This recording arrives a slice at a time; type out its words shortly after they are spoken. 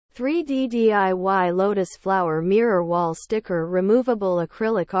3D DIY Lotus Flower Mirror Wall Sticker Removable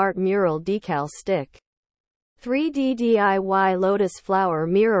Acrylic Art Mural Decal Stick. 3D DIY Lotus Flower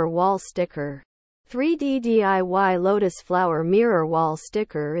Mirror Wall Sticker. 3D DIY Lotus Flower Mirror Wall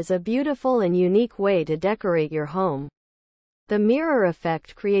Sticker is a beautiful and unique way to decorate your home. The mirror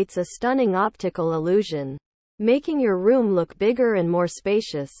effect creates a stunning optical illusion, making your room look bigger and more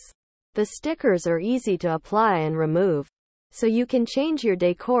spacious. The stickers are easy to apply and remove, so you can change your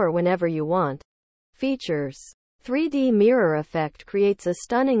decor whenever you want. Features: 3D mirror effect creates a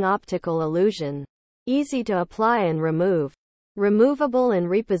stunning optical illusion. Easy to apply and remove. Removable and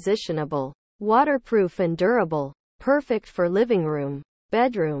repositionable. Waterproof and durable. Perfect for living room,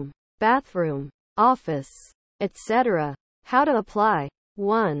 bedroom, bathroom, office, etc. How to apply.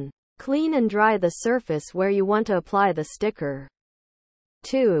 1. Clean and dry the surface where you want to apply the sticker.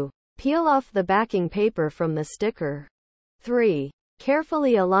 2. Peel off the backing paper from the sticker. 3.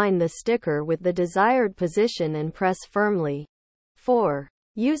 Carefully align the sticker with the desired position and press firmly. 4.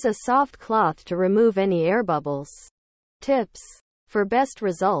 Use a soft cloth to remove any air bubbles. Tips. For best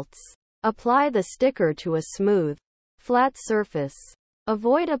results, apply the sticker to a smooth, flat surface.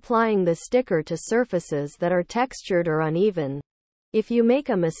 Avoid applying the sticker to surfaces that are textured or uneven. If you make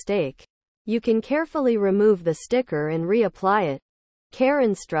a mistake, you can carefully remove the sticker and reapply it. Care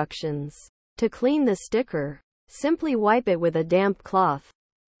instructions. To clean the sticker, simply wipe it with a damp cloth.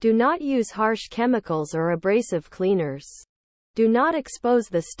 Do not use harsh chemicals or abrasive cleaners. Do not expose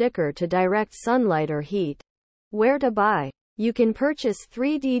the sticker to direct sunlight or heat. Where to buy? You can purchase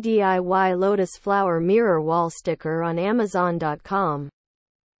 3D DIY Lotus Flower Mirror Wall Sticker on Amazon.com.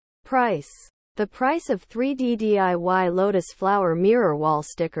 Price. The price of 3D DIY Lotus Flower Mirror Wall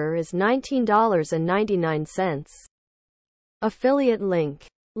Sticker is $19.99. Affiliate link.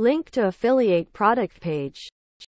 Link to affiliate product page.